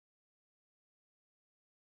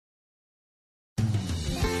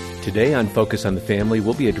Today on Focus on the Family,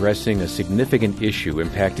 we'll be addressing a significant issue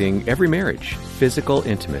impacting every marriage, physical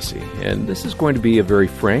intimacy. And this is going to be a very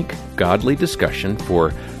frank, godly discussion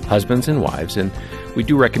for husbands and wives, and we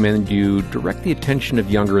do recommend you direct the attention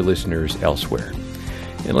of younger listeners elsewhere.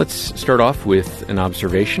 And let's start off with an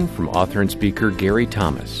observation from author and speaker Gary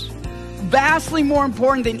Thomas. Vastly more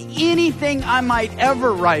important than anything I might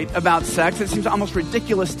ever write about sex, it seems almost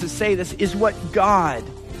ridiculous to say this, is what God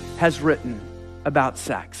has written about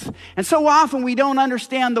sex. And so often we don't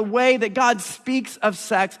understand the way that God speaks of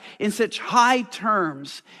sex in such high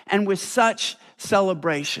terms and with such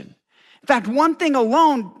celebration. In fact, one thing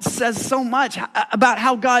alone says so much about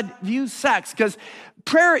how God views sex, because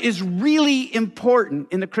prayer is really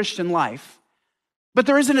important in the Christian life. But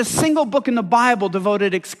there isn't a single book in the Bible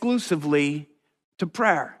devoted exclusively to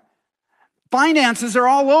prayer. Finances are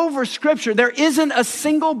all over Scripture. There isn't a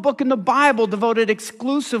single book in the Bible devoted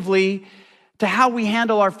exclusively to how we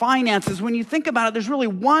handle our finances. When you think about it, there's really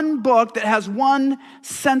one book that has one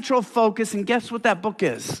central focus, and guess what that book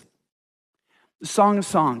is? The Song of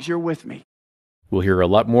Songs. You're with me. We'll hear a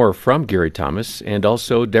lot more from Gary Thomas and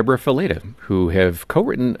also Debra Fileta, who have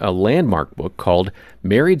co-written a landmark book called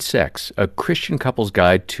Married Sex, A Christian Couple's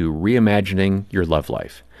Guide to Reimagining Your Love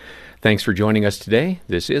Life. Thanks for joining us today.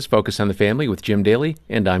 This is Focus on the Family with Jim Daly,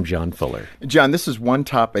 and I'm John Fuller. John, this is one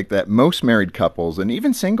topic that most married couples and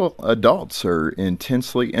even single adults are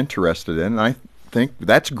intensely interested in, and I think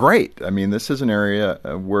that's great. I mean, this is an area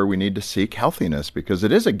where we need to seek healthiness because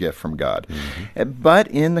it is a gift from God. Mm-hmm. But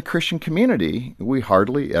in the Christian community, we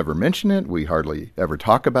hardly ever mention it. We hardly ever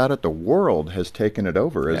talk about it. The world has taken it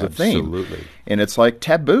over as a theme. Absolutely. And it's like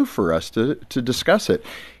taboo for us to discuss it.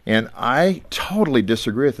 And I totally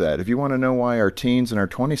disagree with that. If you want to know why our teens and our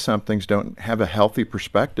 20-somethings don't have a healthy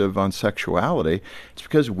perspective on sexuality, it's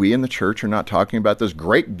because we in the church are not talking about this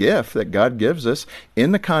great gift that God gives us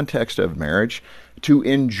in the context of marriage to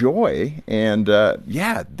enjoy. And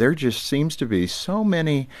there just seems to be so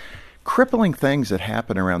many crippling things that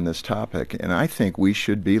happen around this topic, and I think we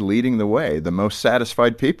should be leading the way. The most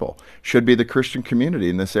satisfied people should be the Christian community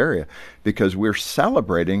in this area because we're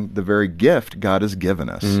celebrating the very gift God has given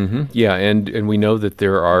us. Mm-hmm. Yeah, and we know that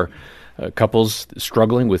there are couples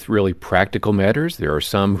struggling with really practical matters. There are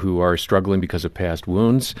some who are struggling because of past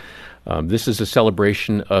wounds. This is a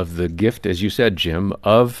celebration of the gift, as you said, Jim,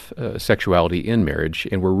 of sexuality in marriage,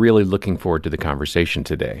 and we're really looking forward to the conversation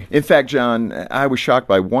today. In fact, John, I was shocked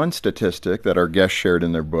by one statistic that our guests shared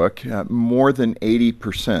in their book. More than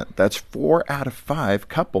 80%, that's 4 out of 5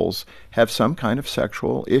 couples have some kind of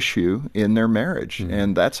sexual issue in their marriage,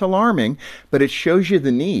 and that's alarming, but it shows you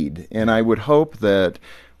the need, and I would hope that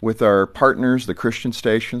with our partners, the Christian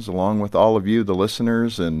stations, along with all of you, the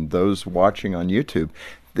listeners, and those watching on YouTube,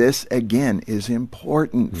 this, again, is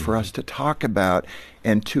important for us to talk about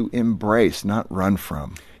and to embrace, not run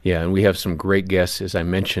from. Yeah, and we have some great guests, as I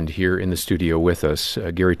mentioned, here in the studio with us.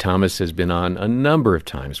 Gary Thomas has been on a number of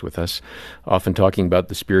times with us, often talking about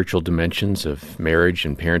the spiritual dimensions of marriage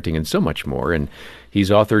and parenting and so much more. And he's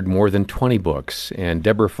authored more than 20 books. And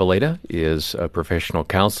Debra Fileta is a professional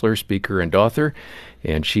counselor, speaker, and author,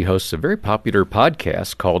 and she hosts a very popular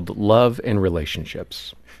podcast called Love and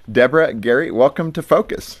Relationships. Debra, Gary, welcome to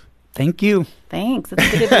Focus. Thank you. Thanks.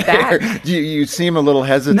 It's good to be back. You seem a little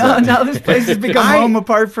hesitant. No, this place has become home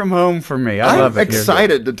apart from home for me. I love it. I'm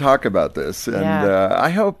excited to talk about this, and Yeah. I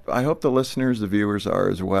hope the listeners, the viewers, are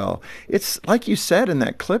as well. It's like you said in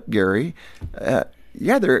that clip, Gary.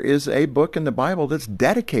 There is a book in the Bible that's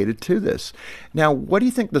dedicated to this. Now, what do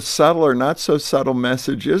you think the subtle or not so subtle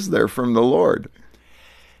message is there from the Lord?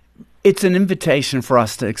 It's an invitation for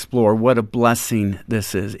us to explore what a blessing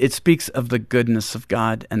this is. It speaks of the goodness of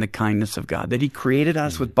God and the kindness of God, that He created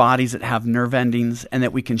us with bodies that have nerve endings and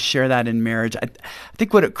that we can share that in marriage. I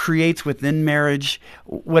think what it creates within marriage,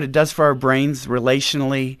 what it does for our brains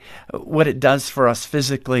relationally, what it does for us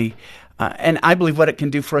physically, and I believe what it can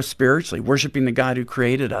do for us spiritually, worshiping the God who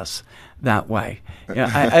created us that way.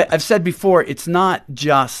 I've said before, it's not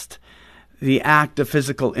just the act of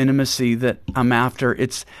physical intimacy that I'm after.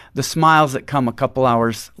 It's the smiles that come a couple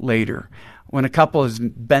hours later when a couple has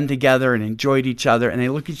been together and enjoyed each other and they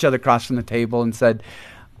look each other across from the table and said,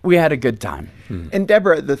 we had a good time. And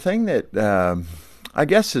Debra, the thing that I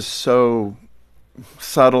guess is so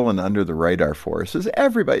subtle and under the radar for us is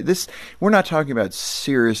everybody. We're not talking about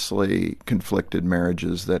seriously conflicted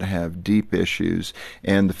marriages that have deep issues,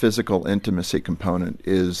 and the physical intimacy component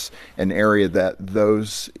is an area that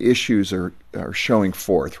those issues are showing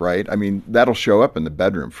forth, right? I mean, that'll show up in the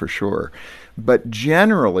bedroom for sure. But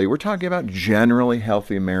generally, we're talking about generally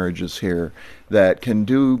healthy marriages here that can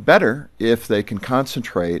do better if they can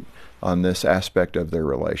concentrate on this aspect of their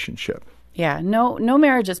relationship. Yeah, no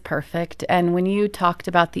marriage is perfect. And when you talked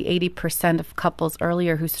about the 80% of couples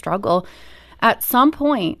earlier who struggle, at some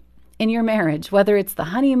point in your marriage, whether it's the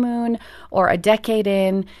honeymoon or a decade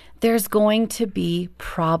in, there's going to be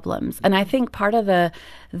problems. And I think part of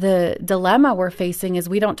the dilemma we're facing is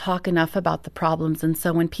we don't talk enough about the problems. And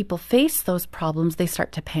so when people face those problems, they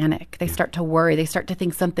start to panic. They start to worry. They start to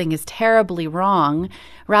think something is terribly wrong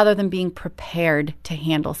rather than being prepared to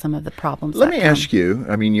handle some of the problems. Let me ask you,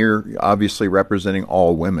 I mean, you're obviously representing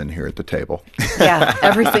all women here at the table. Yeah,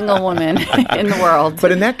 every single woman in the world.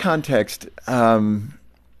 But in that context,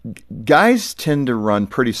 guys tend to run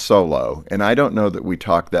pretty solo, and I don't know that we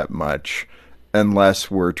talk that much unless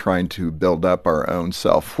we're trying to build up our own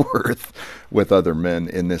self-worth with other men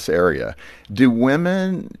in this area. Do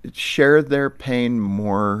women share their pain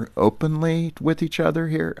more openly with each other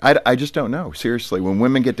here? I just don't know. Seriously, when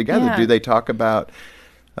women get together, do they talk about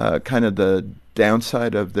kind of the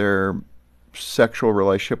downside of their sexual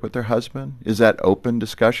relationship with their husband? Is that open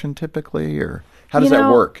discussion typically, or how does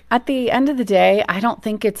that work? At the end of the day, I don't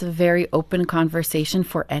think it's a very open conversation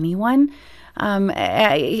for anyone.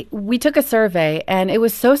 We took a survey, and it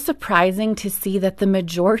was so surprising to see that the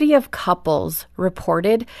majority of couples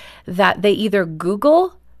reported that they either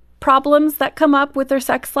Google problems that come up with their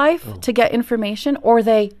sex life to get information, or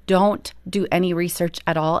they don't do any research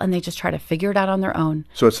at all and they just try to figure it out on their own.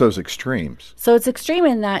 So it's those extremes. So it's extreme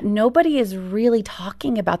in that nobody is really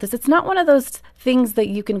talking about this. It's not one of those things that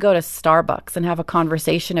you can go to Starbucks and have a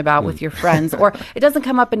conversation about with your friends, or it doesn't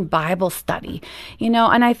come up in Bible study,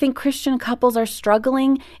 and I think Christian couples are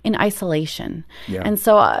struggling in isolation. Yeah. And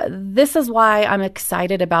so this is why I'm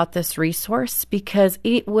excited about this resource, because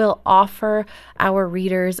it will offer our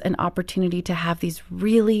readers an opportunity to have these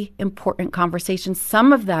really important conversations,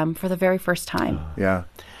 some of them for the very first time. Yeah.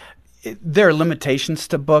 There are limitations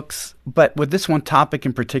to books, but with this one topic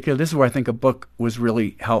in particular, this is where I think a book was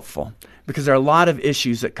really helpful, because there are a lot of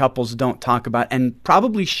issues that couples don't talk about and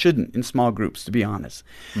probably shouldn't in small groups, to be honest.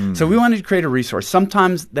 So we wanted to create a resource.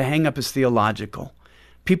 Sometimes the hang-up is theological.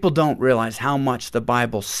 People don't realize how much the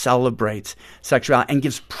Bible celebrates sexuality and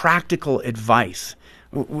gives practical advice.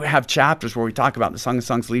 We have chapters where we talk about the Song of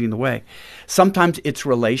Songs leading the way. Sometimes it's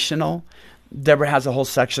relational. Debra has a whole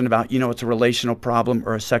section about, it's a relational problem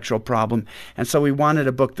or a sexual problem. And so we wanted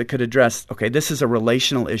a book that could address, okay, this is a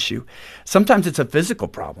relational issue. Sometimes it's a physical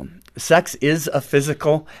problem. Sex is a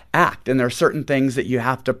physical act, and there are certain things that you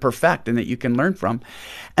have to perfect and that you can learn from.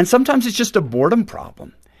 And sometimes it's just a boredom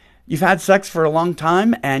problem. You've had sex for a long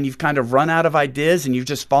time, and you've kind of run out of ideas, and you've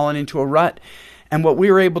just fallen into a rut. And what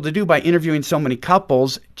we were able to do by interviewing so many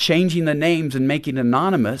couples, changing the names and making it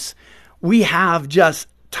anonymous, we have just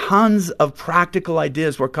tons of practical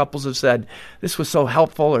ideas where couples have said, this was so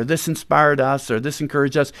helpful, or this inspired us, or this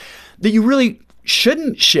encouraged us, that you really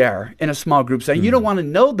shouldn't share in a small group setting. You don't want to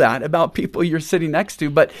know that about people you're sitting next to.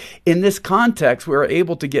 But in this context, we're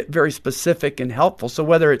able to get very specific and helpful. So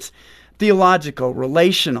whether it's theological,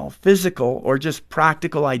 relational, physical, or just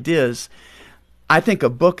practical ideas, I think a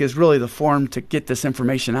book is really the forum to get this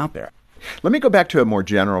information out there. Let me go back to a more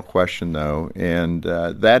general question, though, and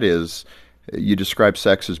that is, you describe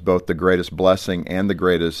sex as both the greatest blessing and the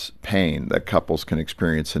greatest pain that couples can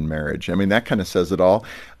experience in marriage. I mean, that kind of says it all.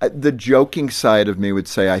 The joking side of me would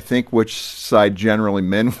say, I think which side generally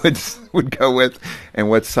men would go with and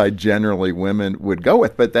what side generally women would go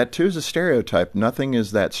with. But that, too, is a stereotype. Nothing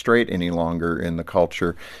is that straight any longer in the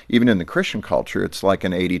culture. Even in the Christian culture, it's like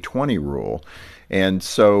an 80-20 rule. And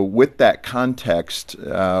so with that context,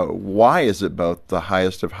 why is it both the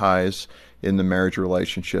highest of highs in the marriage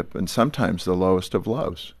relationship and sometimes the lowest of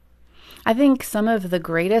lows? I think some of the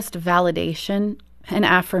greatest validation and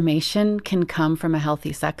affirmation can come from a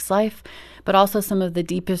healthy sex life, but also some of the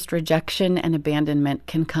deepest rejection and abandonment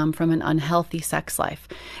can come from an unhealthy sex life,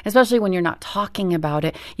 especially when you're not talking about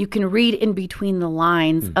it. You can read in between the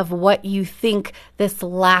lines of what you think this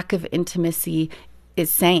lack of intimacy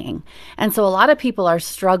is saying. And so a lot of people are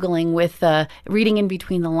struggling with reading in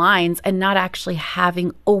between the lines and not actually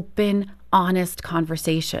having open, honest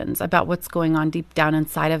conversations about what's going on deep down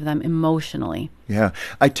inside of them emotionally. Yeah.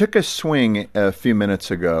 I took a swing a few minutes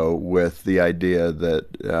ago with the idea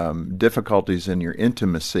that difficulties in your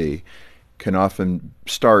intimacy can often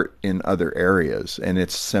start in other areas, and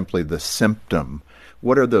it's simply the symptom.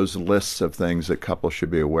 What are those lists of things that couples should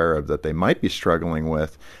be aware of that they might be struggling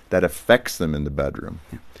with that affects them in the bedroom?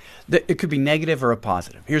 It could be negative or a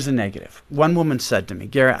positive. Here's a negative. One woman said to me,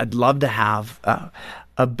 Gary, I'd love to have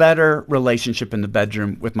a better relationship in the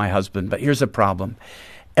bedroom with my husband, but here's a problem.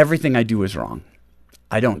 Everything I do is wrong.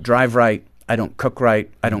 I don't drive right. I don't cook right.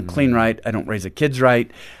 I don't clean right. I don't raise the kids right.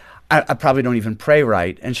 I probably don't even pray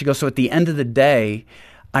right. And she goes, so at the end of the day,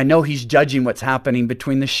 I know he's judging what's happening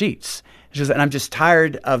between the sheets. She says, and I'm just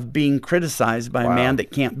tired of being criticized by a man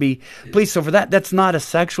that can't be pleased. So for that's not a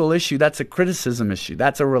sexual issue. That's a criticism issue.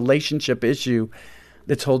 That's a relationship issue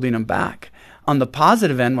that's holding him back. On the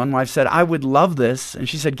positive end, one wife said, I would love this. And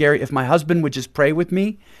she said, Gary, if my husband would just pray with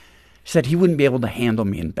me, she said, he wouldn't be able to handle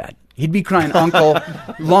me in bed. He'd be crying uncle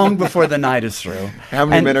long before the night is through. How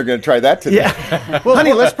many men are going to try that today? Yeah. Well,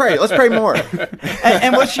 honey, let's pray. Let's pray more.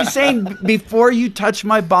 And what she's saying, before you touch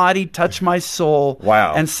my body, touch my soul.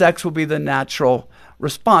 Wow. And sex will be the natural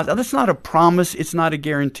response. Now, that's not a promise. It's not a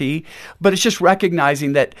guarantee. But it's just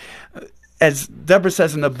recognizing that, as Debra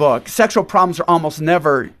says in the book, sexual problems are almost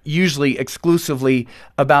never usually exclusively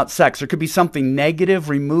about sex. There could be something negative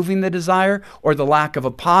removing the desire or the lack of a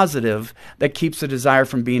positive that keeps the desire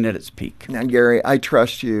from being at its peak. Now, Gary, I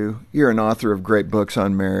trust you. You're an author of great books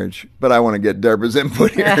on marriage, but I want to get Debra's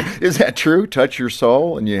input here. Is that true? Touch your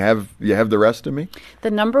soul and you have the rest of me?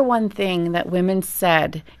 The number one thing that women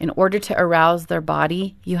said, in order to arouse their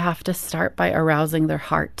body, you have to start by arousing their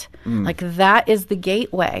heart. Like that is the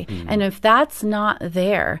gateway. And if that's not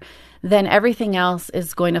there, then everything else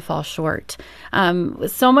is going to fall short.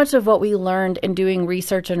 So much of what we learned in doing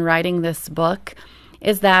research and writing this book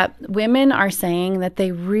is that women are saying that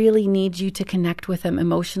they really need you to connect with them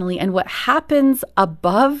emotionally. And what happens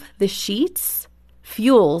above the sheets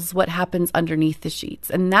fuels what happens underneath the sheets.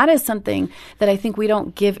 And that is something that I think we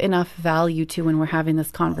don't give enough value to when we're having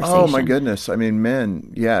this conversation. Oh, my goodness. I mean,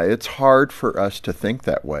 men, it's hard for us to think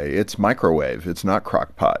that way. It's microwave. It's not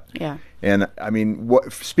crock pot. Yeah. And, I mean,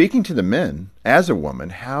 speaking to the men, as a woman,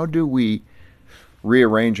 how do we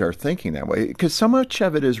rearrange our thinking that way? Because so much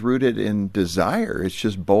of it is rooted in desire. It's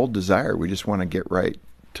just bold desire. We just want to get right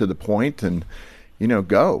to the point and,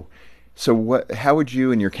 go. So how would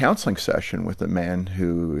you, in your counseling session with a man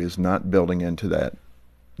who is not building into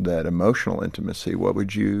that emotional intimacy, what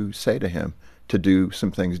would you say to him to do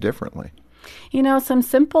some things differently? Some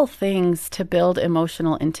simple things to build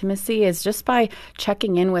emotional intimacy is just by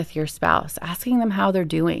checking in with your spouse, asking them how they're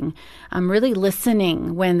doing, really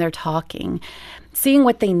listening when they're talking, seeing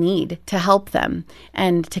what they need to help them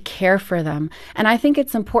and to care for them. And I think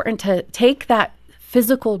it's important to take that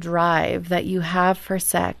physical drive that you have for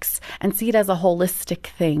sex and see it as a holistic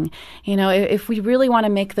thing. If we really want to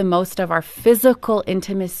make the most of our physical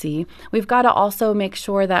intimacy, we've got to also make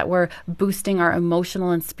sure that we're boosting our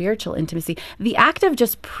emotional and spiritual intimacy. The act of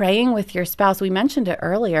just praying with your spouse, we mentioned it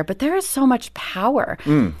earlier, but there is so much power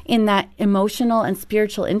in that emotional and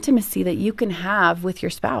spiritual intimacy that you can have with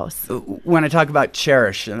your spouse. When I talk about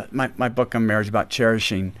cherish, my book on marriage about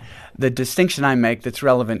cherishing, the distinction I make that's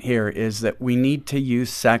relevant here is that we need to use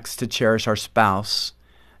sex to cherish our spouse,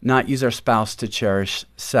 not use our spouse to cherish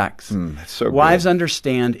sex. That's so Wives good.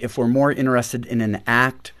 understand if we're more interested in an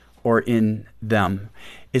act or in them.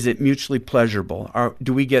 Is it mutually pleasurable? Or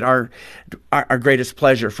do we get our greatest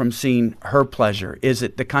pleasure from seeing her pleasure? Is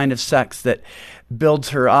it the kind of sex that builds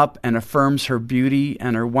her up and affirms her beauty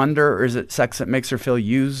and her wonder, or is it sex that makes her feel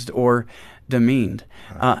used or demeaned?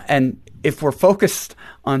 And if we're focused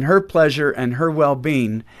on her pleasure and her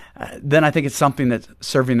well-being, then I think it's something that's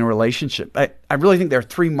serving the relationship. I really think there are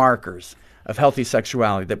three markers of healthy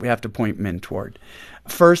sexuality that we have to point men toward.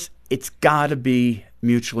 First, it's got to be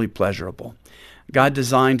mutually pleasurable. God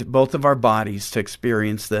designed both of our bodies to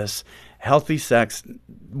experience this. Healthy sex,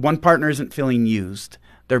 one partner isn't feeling used.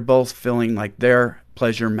 They're both feeling like their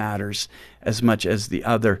pleasure matters as much as the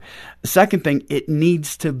other. The second thing, it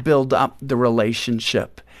needs to build up the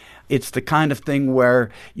relationship. It's the kind of thing where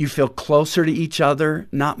you feel closer to each other,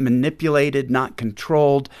 not manipulated, not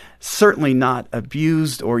controlled, certainly not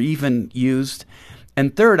abused or even used.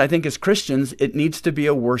 And third, I think as Christians, it needs to be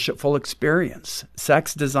a worshipful experience.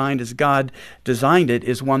 Sex designed as God designed it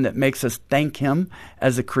is one that makes us thank Him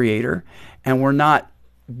as a creator. And we're not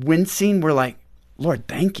wincing. We're like, Lord,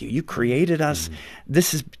 thank you. You created us.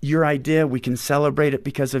 This is your idea. We can celebrate it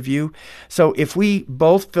because of you. So if we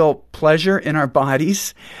both feel pleasure in our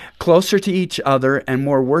bodies, closer to each other, and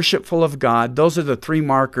more worshipful of God, those are the three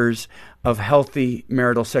markers of healthy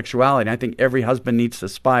marital sexuality. And I think every husband needs to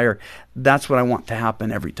aspire. That's what I want to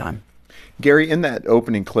happen every time. Gary, in that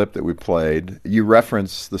opening clip that we played, you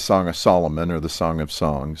referenced the Song of Solomon or the Song of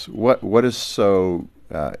Songs. What is so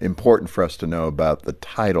important for us to know about the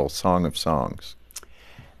title, Song of Songs?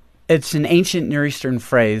 It's an ancient Near Eastern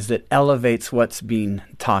phrase that elevates what's being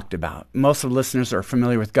talked about. Most of the listeners are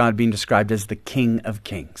familiar with God being described as the King of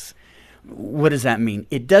Kings. What does that mean?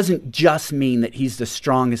 It doesn't just mean that He's the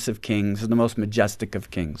strongest of kings or the most majestic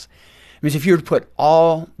of kings. It means if you were to put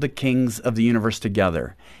all the kings of the universe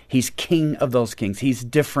together, he's king of those kings. He's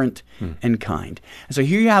different in kind. And so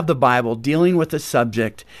here you have the Bible dealing with a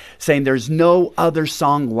subject, saying there's no other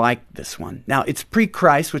song like this one. Now, it's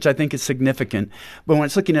pre-Christ, which I think is significant, but when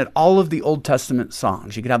it's looking at all of the Old Testament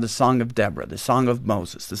songs, you could have the Song of Deborah, the Song of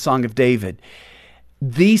Moses, the Song of David.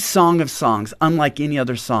 The Song of Songs, unlike any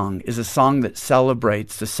other song, is a song that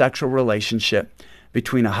celebrates the sexual relationship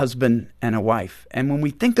between a husband and a wife. And when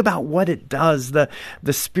we think about what it does, the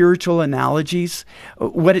spiritual analogies,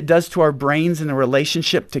 what it does to our brains in a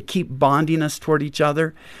relationship to keep bonding us toward each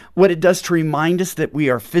other, what it does to remind us that we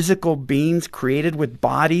are physical beings created with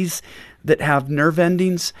bodies that have nerve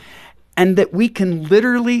endings, and that we can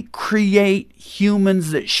literally create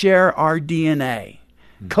humans that share our DNA,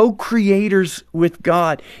 co-creators with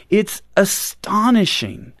God. It's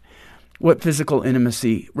astonishing what physical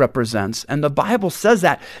intimacy represents. And the Bible says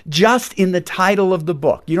that just in the title of the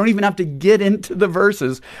book. You don't even have to get into the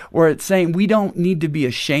verses where it's saying we don't need to be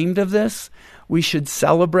ashamed of this. We should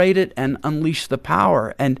celebrate it and unleash the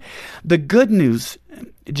power. And the good news,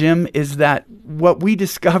 Jim, is that what we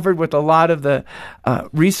discovered with a lot of the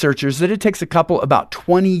researchers, that it takes a couple about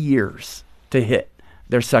 20 years to hit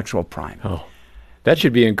their sexual prime. Oh, that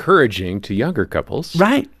should be encouraging to younger couples.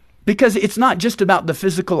 Right. Because it's not just about the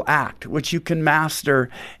physical act, which you can master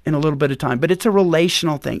in a little bit of time, but it's a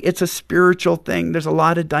relational thing. It's a spiritual thing. There's a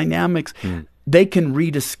lot of dynamics. They can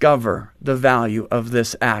rediscover the value of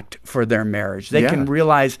this act for their marriage. They can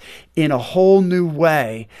realize in a whole new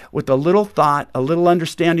way, with a little thought, a little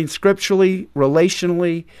understanding scripturally,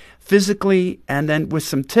 relationally, physically, and then with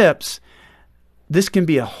some tips, this can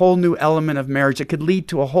be a whole new element of marriage. It could lead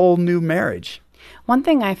to a whole new marriage. One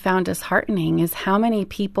thing I found disheartening is how many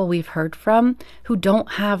people we've heard from who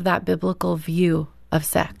don't have that biblical view of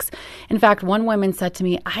sex. In fact, one woman said to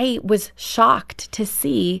me, I was shocked to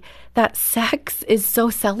see that sex is so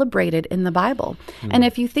celebrated in the Bible. And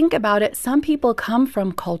if you think about it, some people come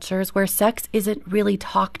from cultures where sex isn't really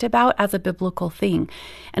talked about as a biblical thing.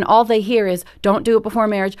 And all they hear is, don't do it before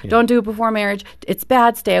marriage, don't do it before marriage, it's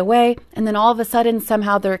bad, stay away. And then all of a sudden,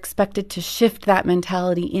 somehow they're expected to shift that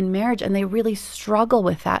mentality in marriage, and they really struggle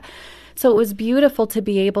with that. So it was beautiful to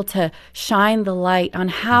be able to shine the light on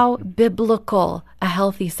how biblical a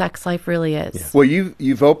healthy sex life really is. Yeah. Well,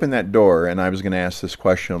 you've opened that door, and I was going to ask this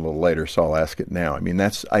question a little later, so I'll ask it now. I mean,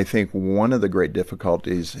 that's, I think, one of the great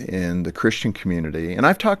difficulties in the Christian community, and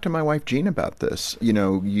I've talked to my wife, Jean, about this. You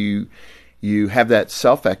know, you have that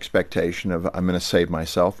self-expectation of, I'm going to save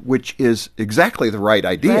myself, which is exactly the right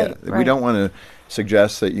idea. Right. We don't want to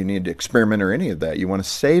suggest that you need to experiment or any of that. You want to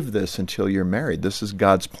save this until you're married. This is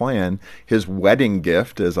God's plan, his wedding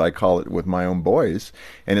gift, as I call it with my own boys,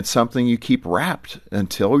 and it's something you keep wrapped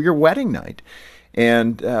until your wedding night.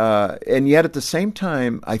 And yet at the same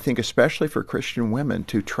time, I think especially for Christian women,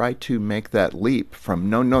 to try to make that leap from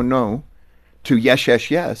no, no, no to yes,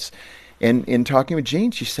 yes, yes. And in talking with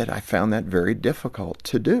Jean, she said, I found that very difficult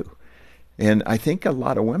to do. And I think a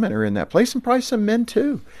lot of women are in that place, and probably some men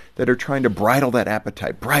too, that are trying to bridle that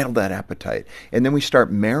appetite. And then we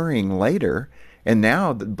start marrying later, and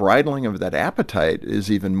now the bridling of that appetite is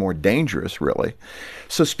even more dangerous, really.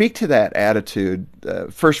 So speak to that attitude,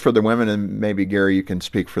 first for the women, and maybe, Gary, you can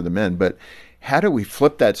speak for the men, but how do we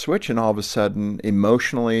flip that switch and all of a sudden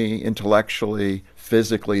emotionally, intellectually,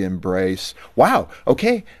 physically embrace, wow,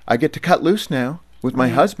 okay, I get to cut loose now with my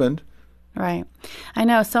husband. Right. I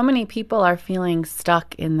know so many people are feeling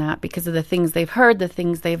stuck in that because of the things they've heard, the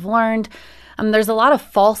things they've learned. There's a lot of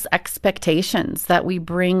false expectations that we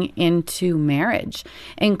bring into marriage,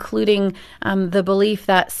 including the belief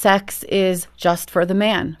that sex is just for the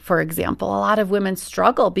man, for example. A lot of women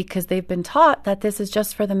struggle because they've been taught that this is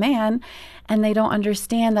just for the man, and they don't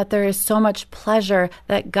understand that there is so much pleasure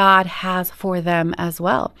that God has for them as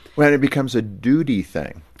well. Well, it becomes a duty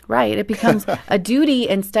thing. Right. It becomes a duty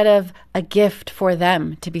instead of a gift for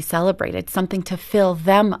them to be celebrated, something to fill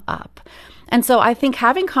them up. And so I think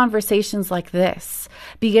having conversations like this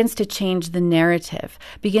begins to change the narrative,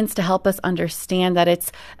 begins to help us understand that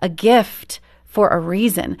it's a gift for a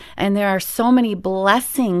reason. And there are so many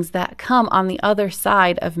blessings that come on the other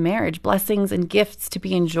side of marriage, blessings and gifts to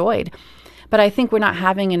be enjoyed. But I think we're not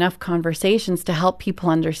having enough conversations to help people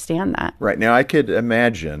understand that. Right. Now, I could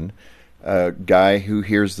imagine a guy who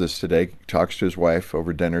hears this today, talks to his wife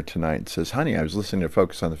over dinner tonight and says, honey, I was listening to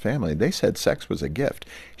Focus on the Family. They said sex was a gift.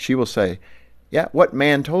 She will say, yeah, what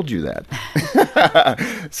man told you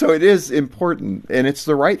that? So it is important, and it's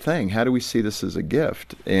the right thing. How do we see this as a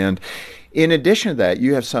gift? And in addition to that,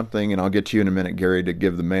 you have something, and I'll get to you in a minute, Gary, to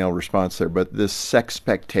give the male response there, but this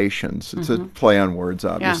sexpectations. It's a play on words,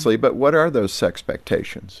 obviously, but what are those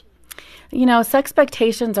sexpectations?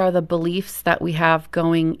 Sexpectations are the beliefs that we have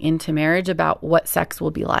going into marriage about what sex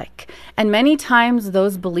will be like. And many times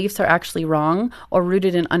those beliefs are actually wrong or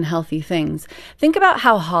rooted in unhealthy things. Think about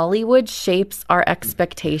how Hollywood shapes our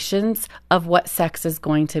expectations of what sex is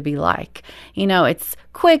going to be like. It's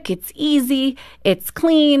quick, it's easy, it's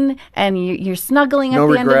clean, and you're snuggling at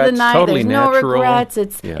the end of the night. Totally There's natural. no regrets.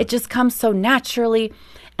 It just comes so naturally.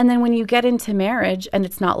 And then when you get into marriage and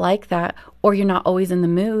it's not like that, or you're not always in the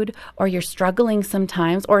mood, or you're struggling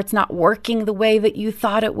sometimes, or it's not working the way that you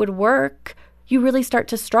thought it would work, you really start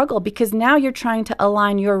to struggle because now you're trying to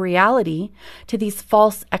align your reality to these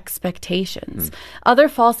false expectations. Other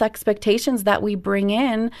false expectations that we bring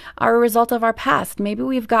in are a result of our past. Maybe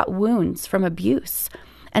we've got wounds from abuse.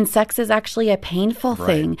 And sex is actually a painful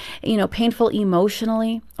thing, painful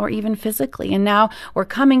emotionally or even physically. And now we're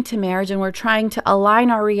coming to marriage and we're trying to align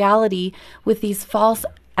our reality with these false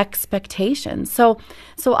expectations. So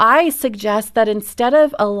I suggest that instead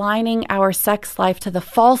of aligning our sex life to the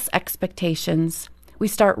false expectations, we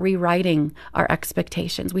start rewriting our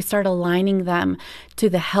expectations. We start aligning them to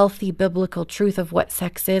the healthy biblical truth of what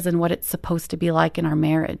sex is and what it's supposed to be like in our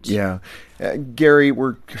marriage. Yeah. Gary,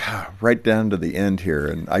 we're right down to the end here,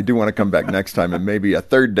 and I do want to come back next time and maybe a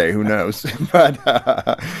third day, who knows.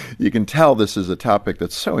 But you can tell this is a topic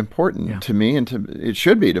that's so important to me, and it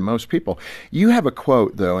should be to most people. You have a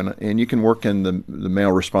quote, though, and you can work in the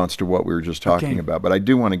male response to what we were just talking about, but I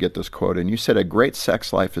do want to get this quote. And you said, a great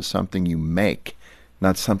sex life is something you make,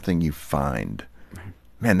 not something you find.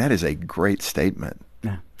 Man, that is a great statement.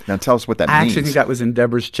 Yeah. Now tell us what that means. I actually think that was in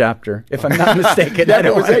Deborah's chapter, if I'm not mistaken.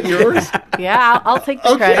 Was that yours? Yeah, I'll take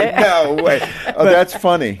the credit. No, wait. Oh, that's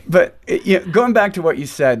funny. But going back to what you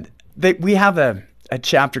said, we have a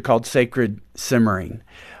chapter called Sacred Simmering,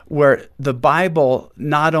 where the Bible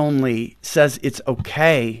not only says it's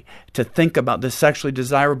okay to think about the sexually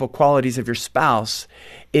desirable qualities of your spouse,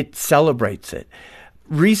 it celebrates it.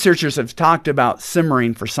 Researchers have talked about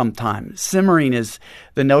simmering for some time. Simmering is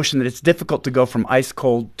the notion that it's difficult to go from ice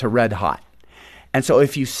cold to red hot. And so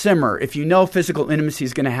if you simmer, if you know physical intimacy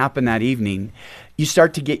is going to happen that evening, you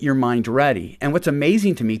start to get your mind ready. And what's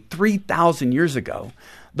amazing to me, 3,000 years ago,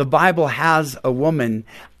 the Bible has a woman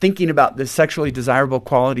thinking about the sexually desirable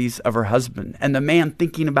qualities of her husband, and the man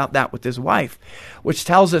thinking about that with his wife, which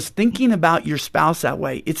tells us thinking about your spouse that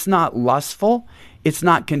way, it's not lustful, it's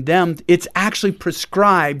not condemned, it's actually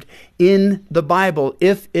prescribed in the Bible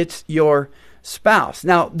if it's your spouse.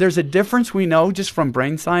 Now, there's a difference we know just from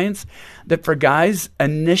brain science that for guys,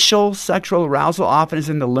 initial sexual arousal often is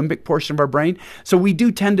in the limbic portion of our brain, so we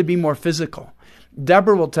do tend to be more physical.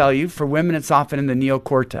 Deborah will tell you, for women, it's often in the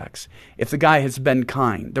neocortex. If the guy has been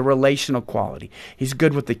kind, the relational quality, he's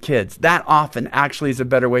good with the kids, that often actually is a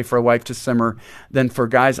better way for a wife to simmer than for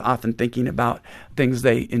guys often thinking about things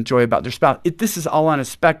they enjoy about their spouse. This is all on a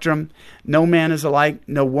spectrum. No man is alike.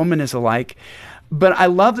 No woman is alike. But I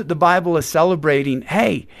love that the Bible is celebrating,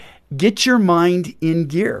 hey, get your mind in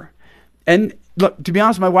gear. And look, to be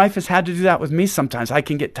honest, my wife has had to do that with me sometimes. I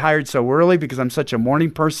can get tired so early because I'm such a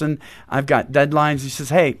morning person. I've got deadlines. She says,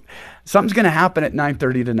 hey, something's going to happen at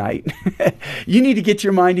 9:30 tonight. You need to get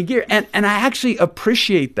your mind in gear. And I actually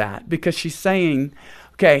appreciate that because she's saying,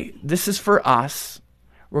 okay, this is for us.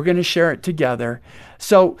 We're going to share it together.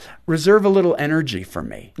 So reserve a little energy for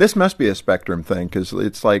me. This must be a spectrum thing because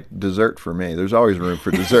it's like dessert for me. There's always room for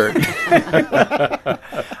dessert.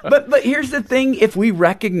 But here's the thing. If we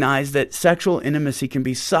recognize that sexual intimacy can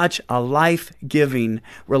be such a life-giving,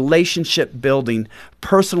 relationship-building,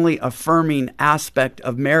 personally affirming aspect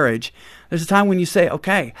of marriage, there's a time when you say,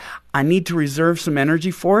 okay, I need to reserve some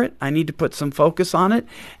energy for it. I need to put some focus on it.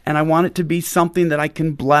 And I want it to be something that I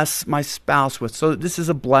can bless my spouse with so that this is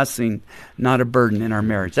a blessing, not a burden in our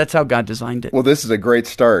marriage. That's how God designed it. Well, this is a great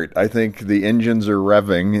start. I think the engines are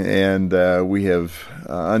revving, and we have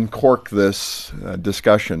uncorked this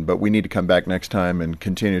discussion. But we need to come back next time and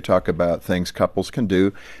continue to talk about things couples can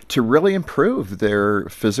do to really improve their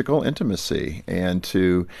physical intimacy and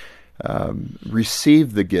to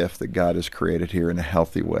receive the gift that God has created here in a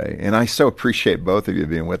healthy way. And I so appreciate both of you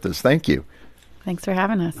being with us. Thank you. Thanks for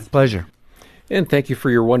having us. Pleasure. And thank you for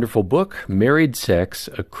your wonderful book, Married Sex,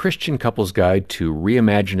 A Christian Couple's Guide to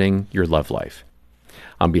Reimagining Your Love Life.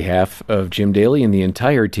 On behalf of Jim Daly and the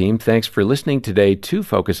entire team, thanks for listening today to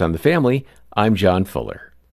Focus on the Family. I'm John Fuller.